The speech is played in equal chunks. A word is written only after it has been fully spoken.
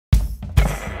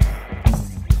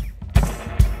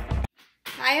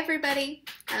Hi everybody!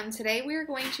 Today we are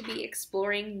going to be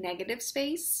exploring negative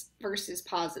space versus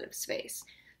positive space.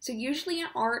 So usually in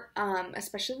art,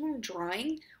 especially when we're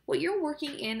drawing, what you're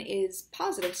working in is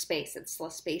positive space. It's the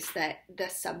space that the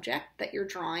subject that you're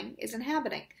drawing is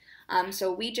inhabiting.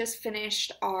 So we just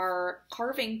finished our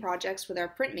carving projects with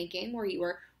our printmaking where you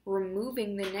were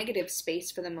removing the negative space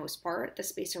for the most part, the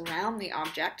space around the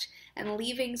object, and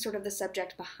leaving sort of the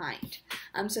subject behind.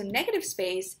 So negative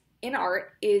space in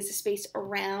art is space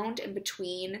around and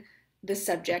between the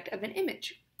subject of an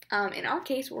image. In our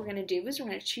case, what we're going to do is we're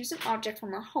going to choose an object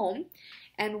from our home,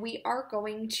 and we are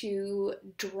going to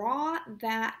draw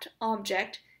that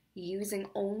object using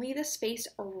only the space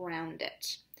around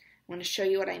it. I'm going to show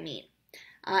you what I mean.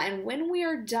 And when we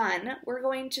are done, we're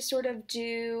going to sort of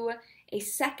do a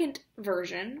second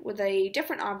version with a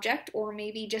different object, or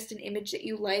maybe just an image that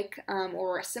you like,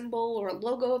 or a symbol or a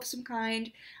logo of some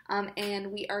kind, and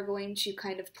we are going to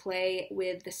kind of play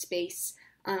with the space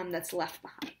that's left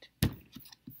behind.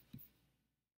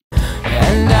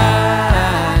 And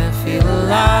I feel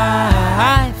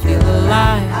alive, feel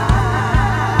alive.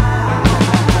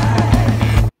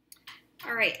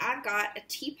 Alright, I've got a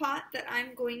teapot that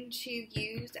I'm going to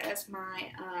use as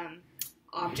my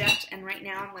object, and right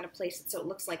now I'm going to place it so it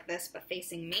looks like this but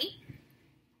facing me,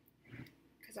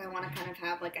 because I want to kind of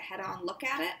have like a head-on look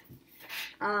at it.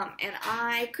 And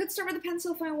I could start with a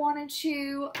pencil if I wanted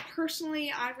to.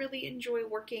 Personally, I really enjoy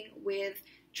working with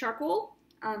charcoal,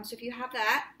 so if you have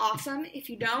that, awesome. If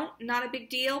you don't, not a big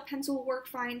deal. Pencil will work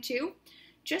fine too.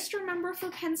 Just remember for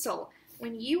pencil,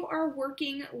 when you are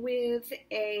working with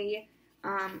a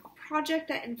project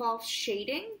that involves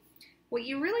shading, what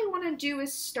you really want to do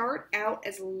is start out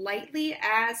as lightly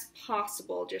as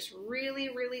possible, just really,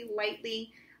 really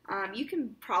lightly. You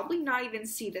can probably not even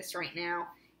see this right now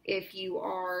if you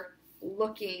are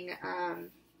looking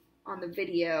on the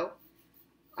video,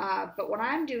 but what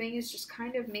I'm doing is just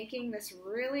kind of making this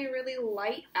really, really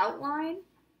light outline.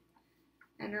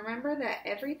 And remember that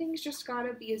everything's just got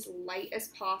to be as light as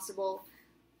possible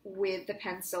with the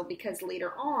pencil, because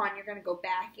later on you're going to go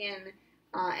back in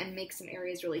and make some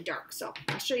areas really dark. So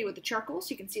I'll show you with the charcoal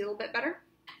so you can see a little bit better.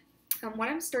 What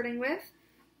I'm starting with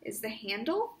is the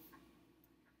handle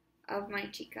of my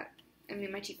teapot.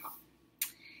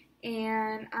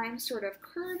 And I'm sort of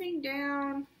curving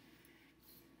down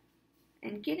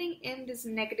and getting in this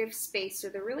negative space. So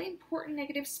the really important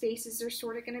negative spaces are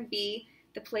sort of going to be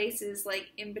the places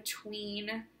like in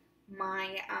between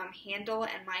my handle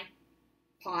and my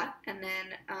pot, and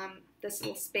then this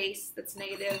little space that's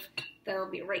negative, that'll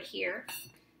be right here,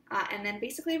 and then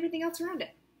basically everything else around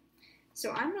it.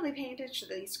 So I'm really paying attention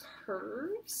to these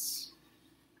curves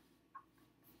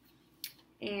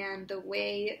and the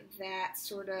way that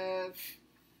sort of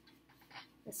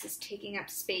this is taking up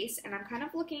space, and I'm kind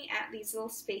of looking at these little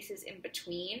spaces in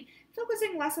between,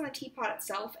 focusing less on the teapot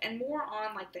itself and more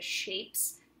on like the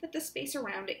shapes that the space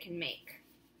around it can make.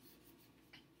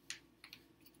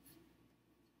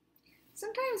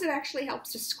 Sometimes it actually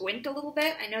helps to squint a little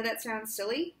bit. I know that sounds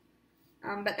silly,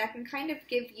 but that can kind of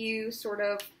give you sort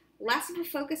of less of a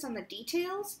focus on the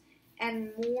details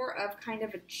and more of kind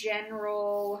of a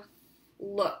general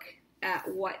look at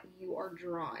what you are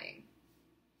drawing.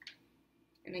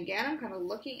 And again, I'm kind of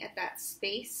looking at that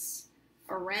space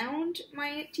around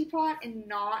my teapot and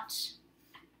not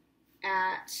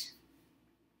at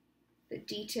the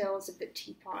details of the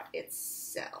teapot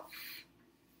itself.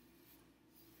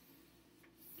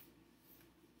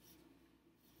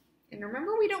 And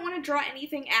remember, we don't want to draw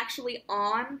anything actually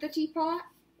on the teapot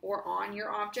or on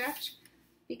your object,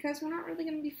 because we're not really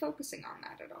going to be focusing on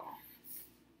that at all.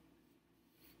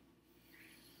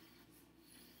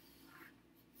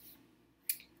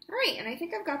 Alright, and I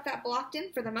think I've got that blocked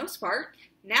in for the most part.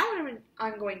 Now what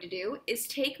I'm going to do is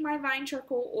take my vine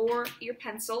charcoal or your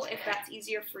pencil, if that's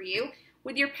easier for you.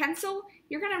 With your pencil,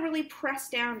 you're going to really press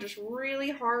down just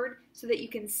really hard so that you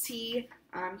can see,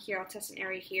 here, I'll test an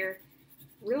area here,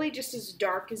 really just as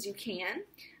dark as you can,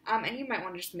 and you might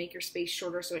want to just make your space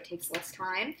shorter so it takes less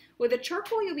time. With a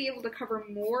charcoal, you'll be able to cover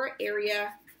more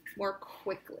area more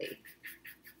quickly.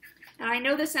 And I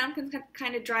know this sound can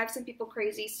kind of drive some people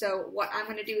crazy, so what I'm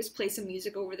going to do is play some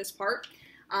music over this part,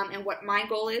 and what my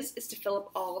goal is to fill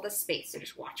up all the space, so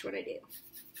just watch what I do.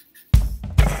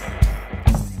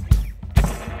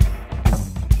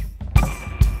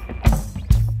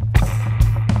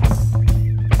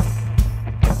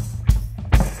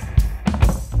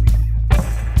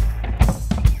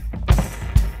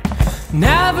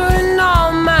 Never in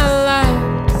all my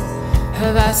life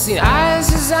have I seen eyes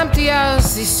as empty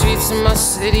as these streets in my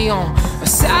city on a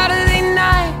Saturday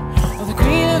night. All the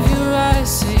green of your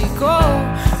eyes say go,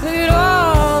 look at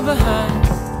all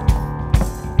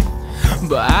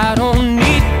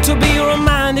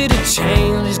that a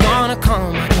change is gonna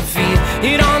come. I can feel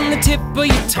it on the tip of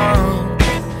your tongue.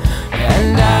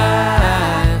 And